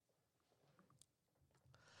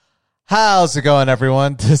How's it going,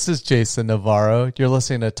 everyone? This is Jason Navarro. You're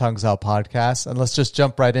listening to Tongues Out Podcast, and let's just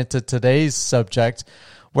jump right into today's subject,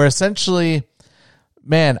 where essentially,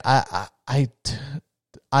 man, I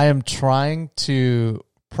am trying to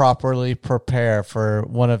properly prepare for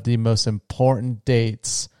one of the most important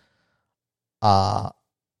dates of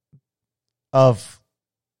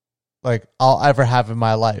like I'll ever have in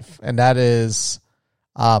my life, and that is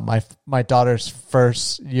my daughter's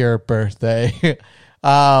first year birthday.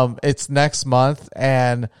 It's next month,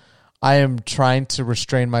 and I am trying to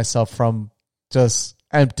restrain myself from just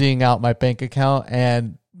emptying out my bank account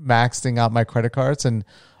and maxing out my credit cards and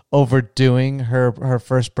overdoing her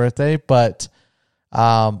first birthday. But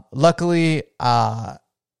luckily, I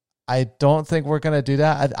don't think we're gonna do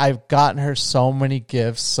that. I've gotten her so many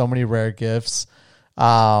gifts, so many rare gifts,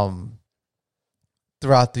 throughout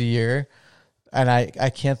the year. And I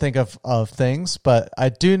can't think of things, but I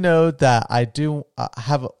do know that I do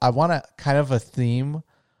I want a kind of a theme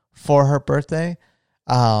for her birthday.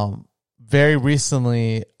 Very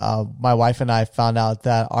recently, my wife and I found out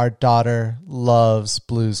that our daughter loves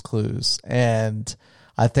Blue's Clues, and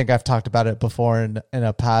I think I've talked about it before in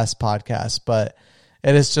a past podcast, but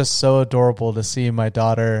it is just so adorable to see my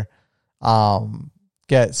daughter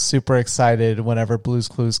get super excited whenever Blue's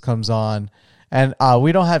Clues comes on. And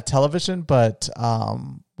we don't have television, but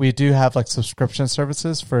we do have like subscription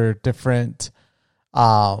services for different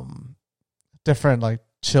like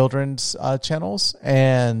children's channels.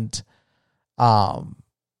 And yeah,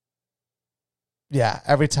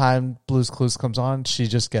 every time Blue's Clues comes on, she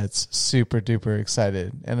just gets super duper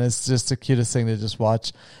excited. And it's just the cutest thing to just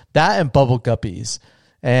watch. That and Bubble Guppies.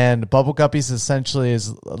 And Bubble Guppies essentially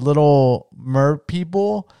is little mer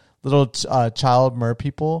people, little child mer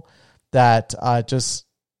people that just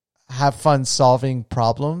have fun solving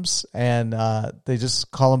problems, and they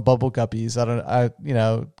just call them Bubble Guppies.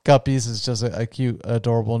 Guppies is just a cute,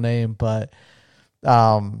 adorable name, but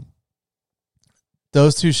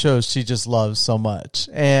those two shows she just loves so much,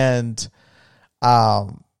 and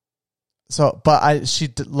she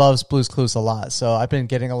loves Blue's Clues a lot. So I've been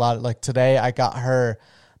getting a lot. Like today, I got her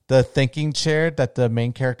the thinking chair that the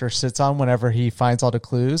main character sits on whenever he finds all the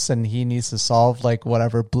clues and he needs to solve like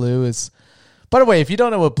whatever Blue is. By the way, if you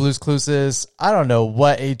don't know what Blue's Clues is, I don't know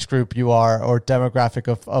what age group you are or demographic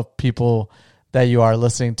of people that you are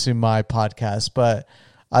listening to my podcast, but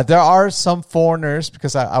there are some foreigners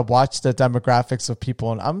because I watched the demographics of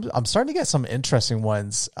people, and I'm starting to get some interesting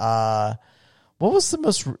ones. What was the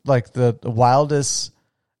most like the wildest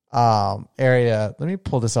area? Let me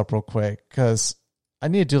pull this up real quick because I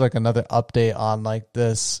need to do like another update on like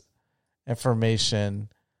this information.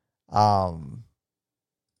 Let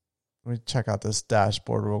me check out this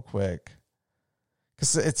dashboard real quick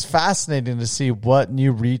because it's fascinating to see what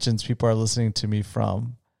new regions people are listening to me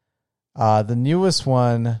from. The newest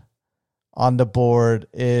one on the board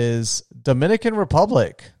is Dominican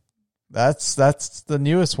Republic. That's the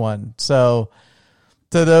newest one. So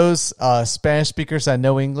to those Spanish speakers that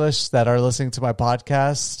know English that are listening to my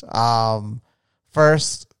podcast,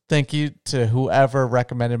 first, thank you to whoever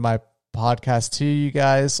recommended my podcast to you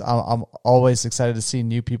guys. I'm always excited to see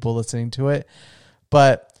new people listening to it.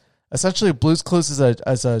 But essentially, Blue's Clues is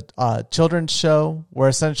a children's show where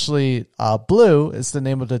essentially Blue is the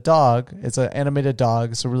name of the dog. It's an animated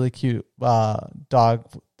dog. It's a really cute dog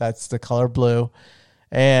that's the color blue.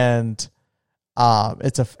 And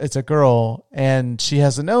it's a girl, and she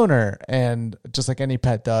has an owner, and just like any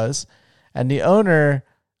pet does. And the owner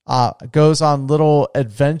goes on little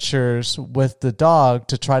adventures with the dog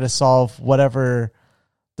to try to solve whatever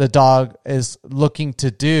the dog is looking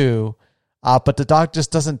to do. But the dog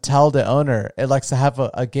just doesn't tell the owner. It likes to have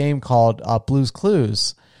a game called Blue's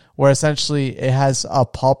Clues, where essentially it has a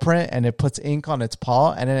paw print and it puts ink on its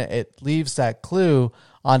paw, and then it leaves that clue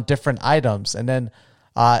on different items. And then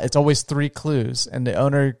it's always 3 clues, and the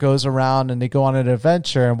owner goes around and they go on an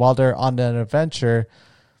adventure. And while they're on an adventure,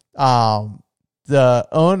 the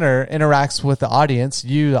owner interacts with the audience,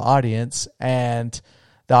 the audience, and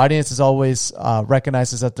the audience is always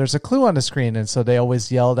recognizes that there's a clue on the screen. And so they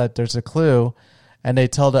always yell that there's a clue, and they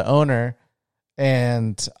tell the owner,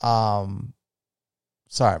 and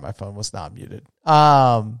sorry, my phone was not muted.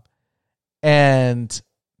 And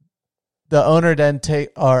the owner then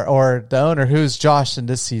or the owner, who's Josh in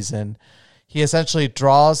this season, he essentially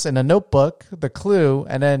draws in a notebook the clue,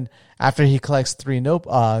 and then after he collects 3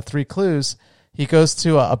 clues, he goes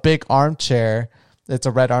to a big armchair. It's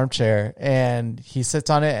a red armchair, and he sits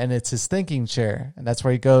on it, and it's his thinking chair. And that's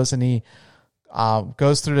where he goes, and he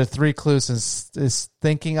goes through the 3 clues and is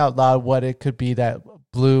thinking out loud what it could be that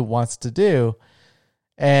Blue wants to do.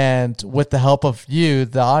 And with the help of you,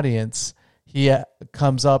 the audience, he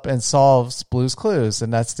comes up and solves Blue's Clues.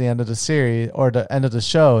 And that's the end of the series, or the end of the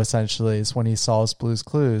show, essentially, is when he solves Blue's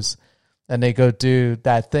Clues. And they go do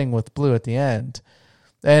that thing with Blue at the end.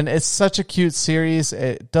 And it's such a cute series.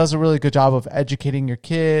 It does a really good job of educating your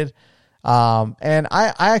kid. And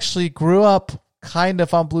I actually grew up kind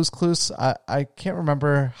of on Blue's Clues. I can't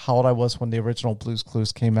remember how old I was when the original Blue's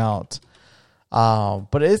Clues came out.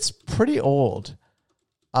 But it's pretty old.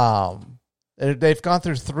 They've gone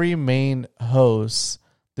through 3 main hosts.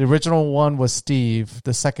 The original one was Steve.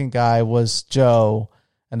 The second guy was Joe.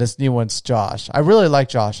 And this new one's Josh. I really like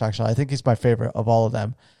Josh, actually. I think he's my favorite of all of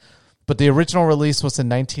them. But the original release was in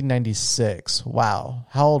 1996. Wow.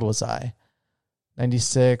 How old was I?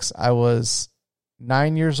 96. I was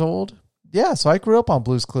 9 years old. Yeah, so I grew up on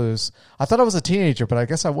Blue's Clues. I thought I was a teenager, but I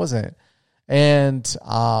guess I wasn't. And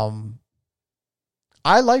I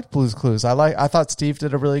liked Blue's Clues. I thought Steve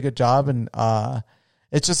did a really good job, and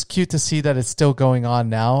it's just cute to see that it's still going on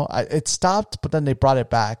now. It stopped, but then they brought it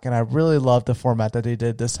back, and I really love the format that they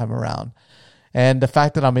did this time around. And the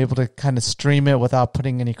fact that I'm able to kind of stream it without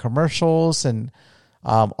putting any commercials and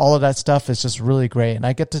all of that stuff is just really great. And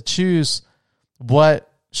I get to choose what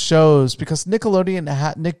shows, because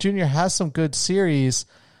Nickelodeon, Nick Jr. has some good series,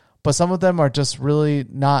 but some of them are just really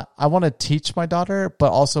not. I want to teach my daughter,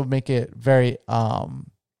 but also make it very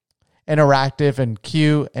interactive and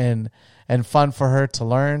cute and fun for her to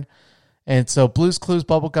learn. And so Blue's Clues,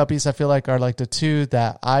 Bubble Guppies, I feel like are like the two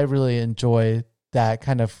that I really enjoy that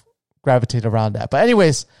kind of gravitate around that. But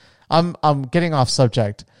anyways, I'm getting off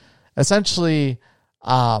subject. Essentially,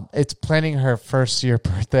 it's planning her first year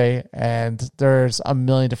birthday, and there's a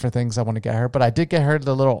million different things I want to get her. But I did get her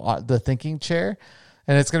the thinking chair,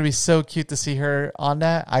 and it's gonna be so cute to see her on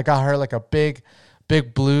that. I got her like a big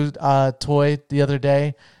blue toy the other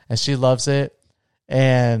day, and she loves it.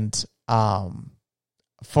 And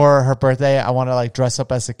for her birthday, I want to like dress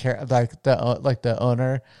up as like the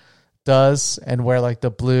owner does, and wear like the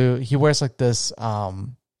blue. He wears like this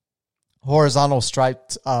horizontal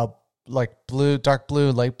striped like blue, dark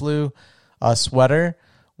blue, light blue sweater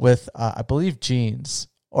with I believe jeans,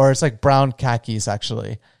 or it's like brown khakis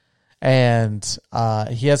actually. And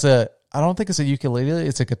he has I don't think it's a ukulele,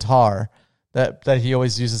 it's a guitar that he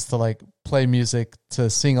always uses to like play music to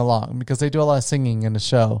sing along, because they do a lot of singing in the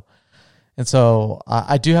show. And so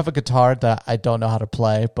I do have a guitar that I don't know how to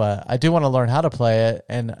play, but I do want to learn how to play it.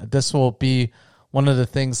 And this will be one of the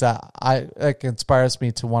things that inspires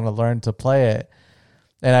me to want to learn to play it.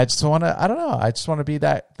 And I just want to, I don't know, I just want to be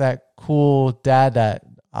that cool dad that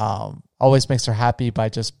always makes her happy by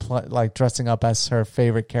just dressing up as her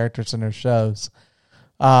favorite characters in her shows.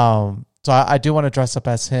 So I do want to dress up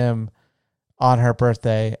as him on her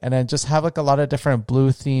birthday, and then just have like a lot of different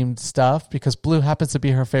blue themed stuff, because blue happens to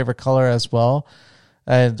be her favorite color as well,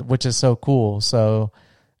 and which is so cool. So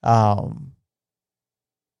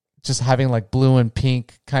just having like blue and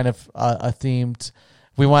pink kind of a themed.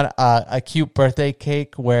 We want a cute birthday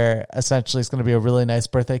cake where essentially it's going to be a really nice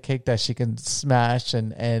birthday cake that she can smash,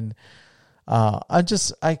 and it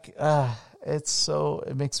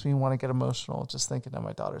makes me want to get emotional just thinking that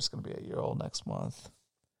my daughter's going to be a year old next month.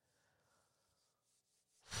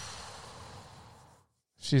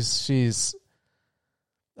 She's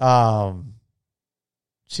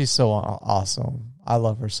so awesome. I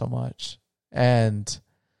love her so much. And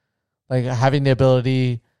like having the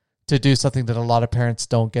ability to do something that a lot of parents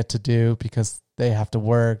don't get to do because they have to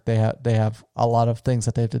work. They have a lot of things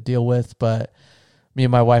that they have to deal with. But me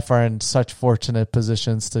and my wife are in such fortunate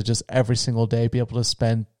positions to just every single day be able to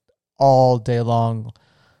spend all day long,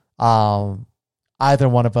 either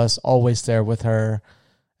one of us always there with her,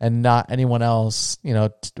 and not anyone else,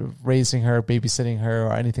 raising her, babysitting her,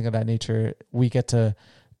 or anything of that nature. We get to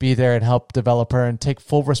be there and help develop her and take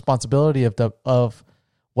full responsibility of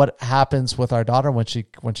what happens with our daughter when she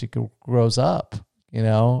grows up.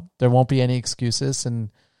 There won't be any excuses, and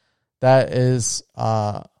that is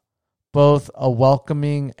both a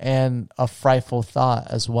welcoming and a frightful thought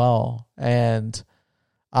as well. And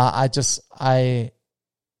I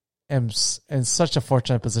am in such a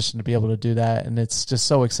fortunate position to be able to do that, and it's just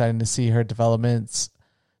so exciting to see her developments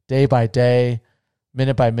day by day,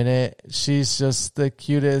 minute by minute. She's just the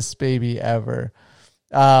cutest baby ever.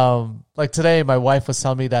 Like today, my wife was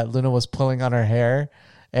telling me that Luna was pulling on her hair,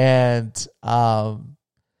 and my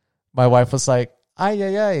wife was like, "Ay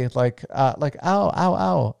ay ay," like ow ow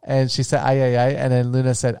ow, and she said "ay ay ay," and then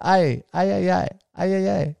Luna said "ay ay ay ay ay ay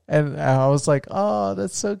ay," and I was like, "Oh,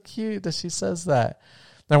 that's so cute that she says that."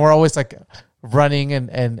 And we're always like running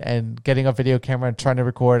and getting a video camera and trying to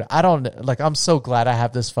record. I'm so glad I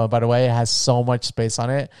have this phone, by the way. It has so much space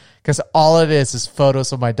on it because all it is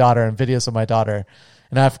photos of my daughter and videos of my daughter.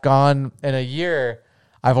 And I've gone in a year,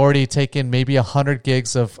 I've already taken maybe 100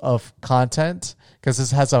 gigs of content because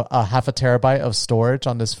this has a half a terabyte of storage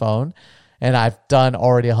on this phone. And I've done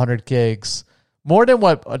already 100 gigs, more than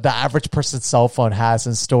what the average person's cell phone has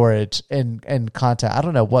in storage and content. I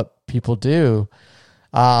don't know what people do.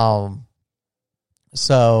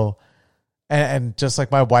 So, and just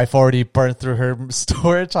like my wife already burned through her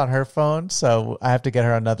storage on her phone, so I have to get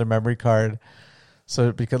her another memory card.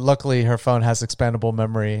 So because luckily her phone has expandable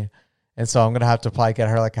memory, and so I'm gonna have to probably get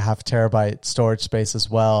her like a half terabyte storage space as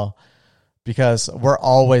well, because we're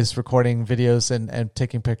always recording videos and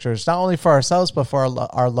taking pictures, not only for ourselves but for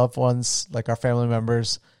our loved ones, like our family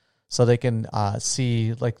members, so they can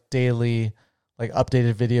see like daily like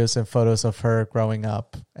updated videos and photos of her growing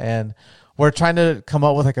up. And we're trying to come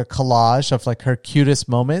up with like a collage of like her cutest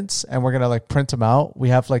moments, and we're going to like print them out. We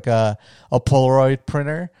have like a Polaroid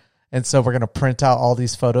printer. And so we're going to print out all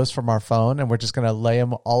these photos from our phone, and we're just going to lay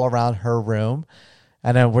them all around her room.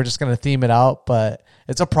 And then we're just going to theme it out. But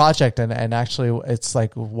it's a project. And actually it's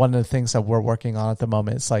like one of the things that we're working on at the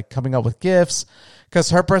moment. It's like coming up with gifts, because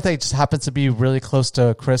her birthday just happens to be really close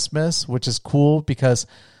to Christmas, which is cool because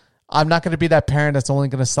I'm not going to be that parent that's only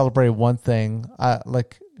going to celebrate one thing.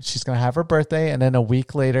 Like she's going to have her birthday, and then a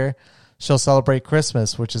week later she'll celebrate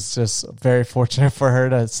Christmas, which is just very fortunate for her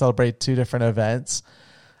to celebrate two different events.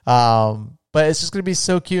 But it's just going to be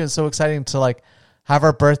so cute and so exciting to like have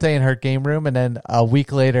her birthday in her game room, and then a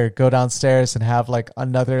week later go downstairs and have like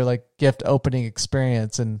another like gift opening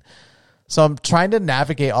experience. And so I'm trying to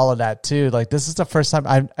navigate all of that too. Like this is the first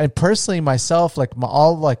time I personally myself, like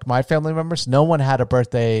all my family members, no one had a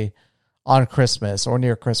birthday on Christmas or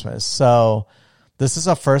near Christmas. So this is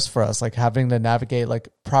a first for us, like having to navigate like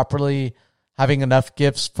properly, having enough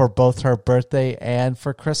gifts for both her birthday and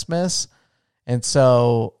for Christmas. And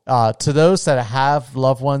so to those that have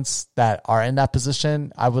loved ones that are in that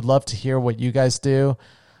position, I would love to hear what you guys do.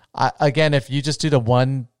 Again, if you just do the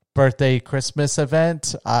one birthday Christmas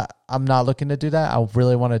event, I'm not looking to do that. I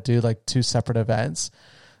really want to do like two separate events,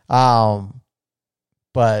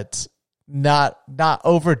 but not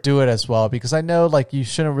overdo it as well, because I know like you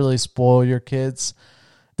shouldn't really spoil your kids.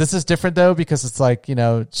 This is different though, because it's like, you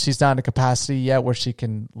know, she's not in a capacity yet where she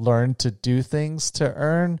can learn to do things to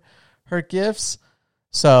earn her gifts.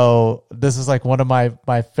 So this is like one of my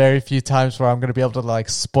very few times where I'm going to be able to like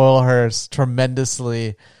spoil her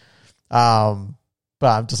tremendously. But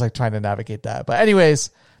I'm just like trying to navigate that. But anyways,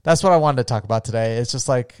 that's what I wanted to talk about today. It's just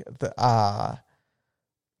like,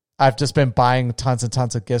 I've just been buying tons and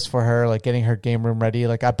tons of gifts for her, like getting her game room ready.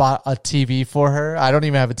 Like I bought a TV for her. I don't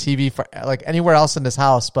even have a TV for like anywhere else in this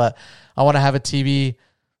house, but I want to have a TV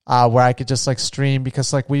where I could just like stream,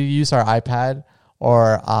 because like we use our iPad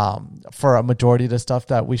or for a majority of the stuff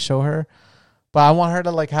that we show her. But I want her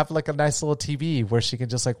to like have like a nice little TV where she can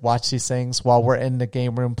just like watch these things while we're in the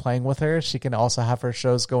game room playing with her. She can also have her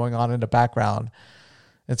shows going on in the background.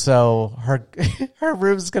 And so her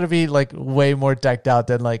room is going to be like way more decked out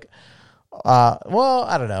than like, well,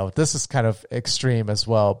 I don't know. This is kind of extreme as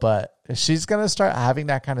well, but she's going to start having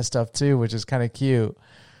that kind of stuff too, which is kind of cute.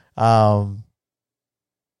 I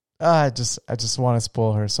just want to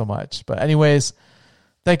spoil her so much. But anyways,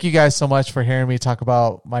 thank you guys so much for hearing me talk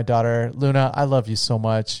about my daughter, Luna. I love you so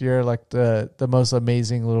much. You're like the most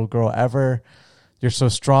amazing little girl ever. You're so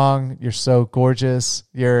strong. You're so gorgeous.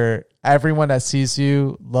 Everyone that sees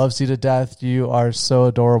you loves you to death. You are so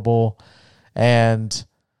adorable. And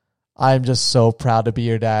I'm just so proud to be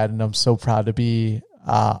your dad. And I'm so proud to be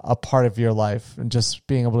a part of your life, and just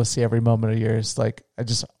being able to see every moment of yours. Like, I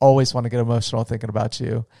just always want to get emotional thinking about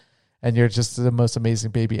you. And you're just the most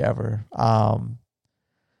amazing baby ever. To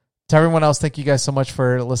everyone else, thank you guys so much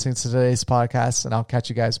for listening to today's podcast. And I'll catch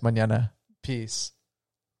you guys mañana. Peace.